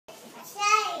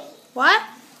What?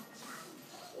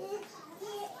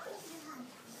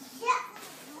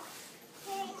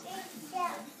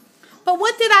 But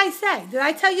what did I say? Did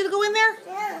I tell you to go in there?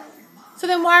 No. So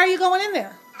then why are you going in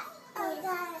there?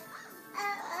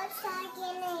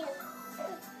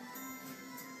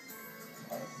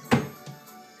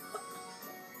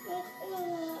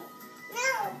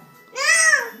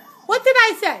 What did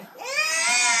I say?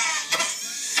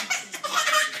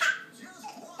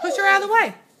 Push her out of the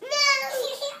way.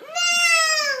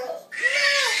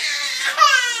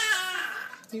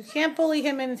 You can't bully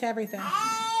him into everything.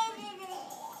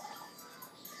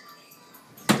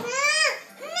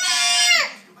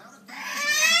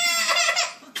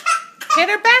 Hit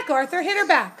her back, Arthur. Hit her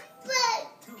back.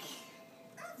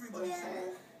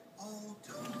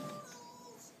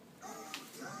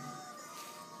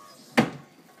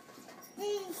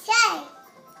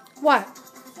 What?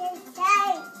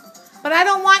 But I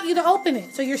don't want you to open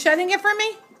it. So you're shutting it for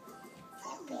me?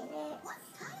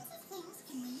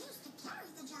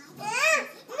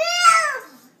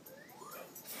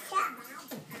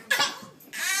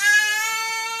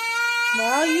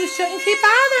 Well, you shouldn't keep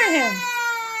bothering him.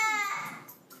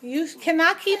 You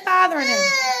cannot keep bothering him.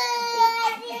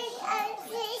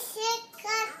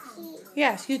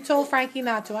 Yes, you told Frankie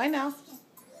not to. I know.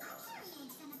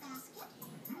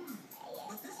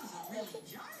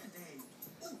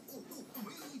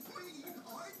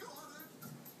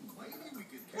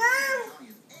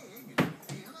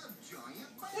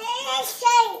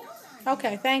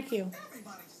 Okay, thank you.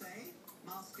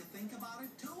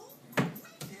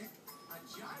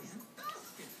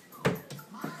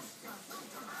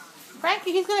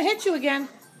 Frankie, he's going to hit you again.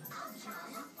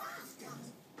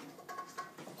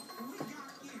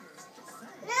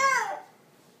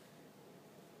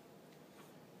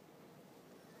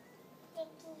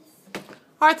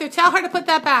 Arthur, tell her to put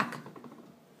that back.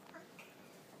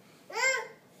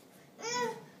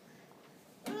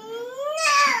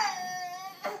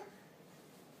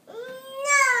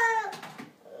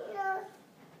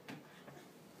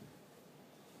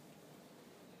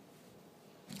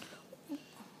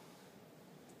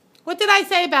 What did I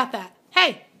say about that?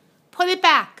 Hey, put it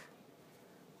back.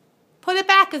 Put it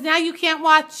back, because now you can't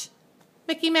watch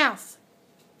Mickey Mouse.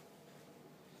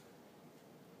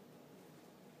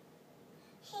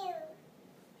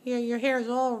 Here, your hair is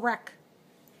all a wreck.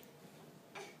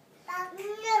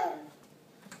 No.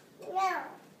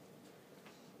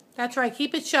 That's right.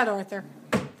 Keep it shut, Arthur.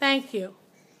 Thank you.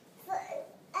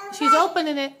 She's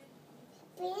opening it.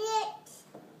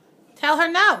 Tell her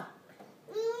no.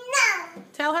 No.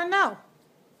 Tell her no.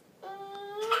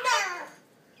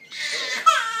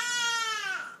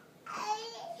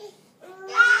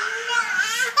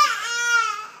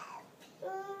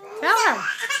 Tell her.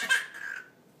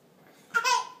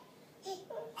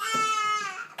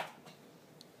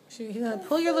 She's going to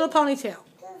pull your little ponytail.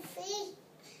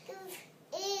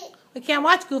 We can't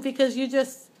watch Goofy because you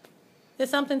just did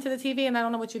something to the TV and I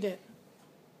don't know what you did.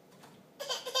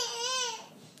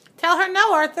 Tell her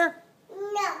no, Arthur.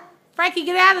 No. Frankie,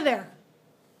 get out of there.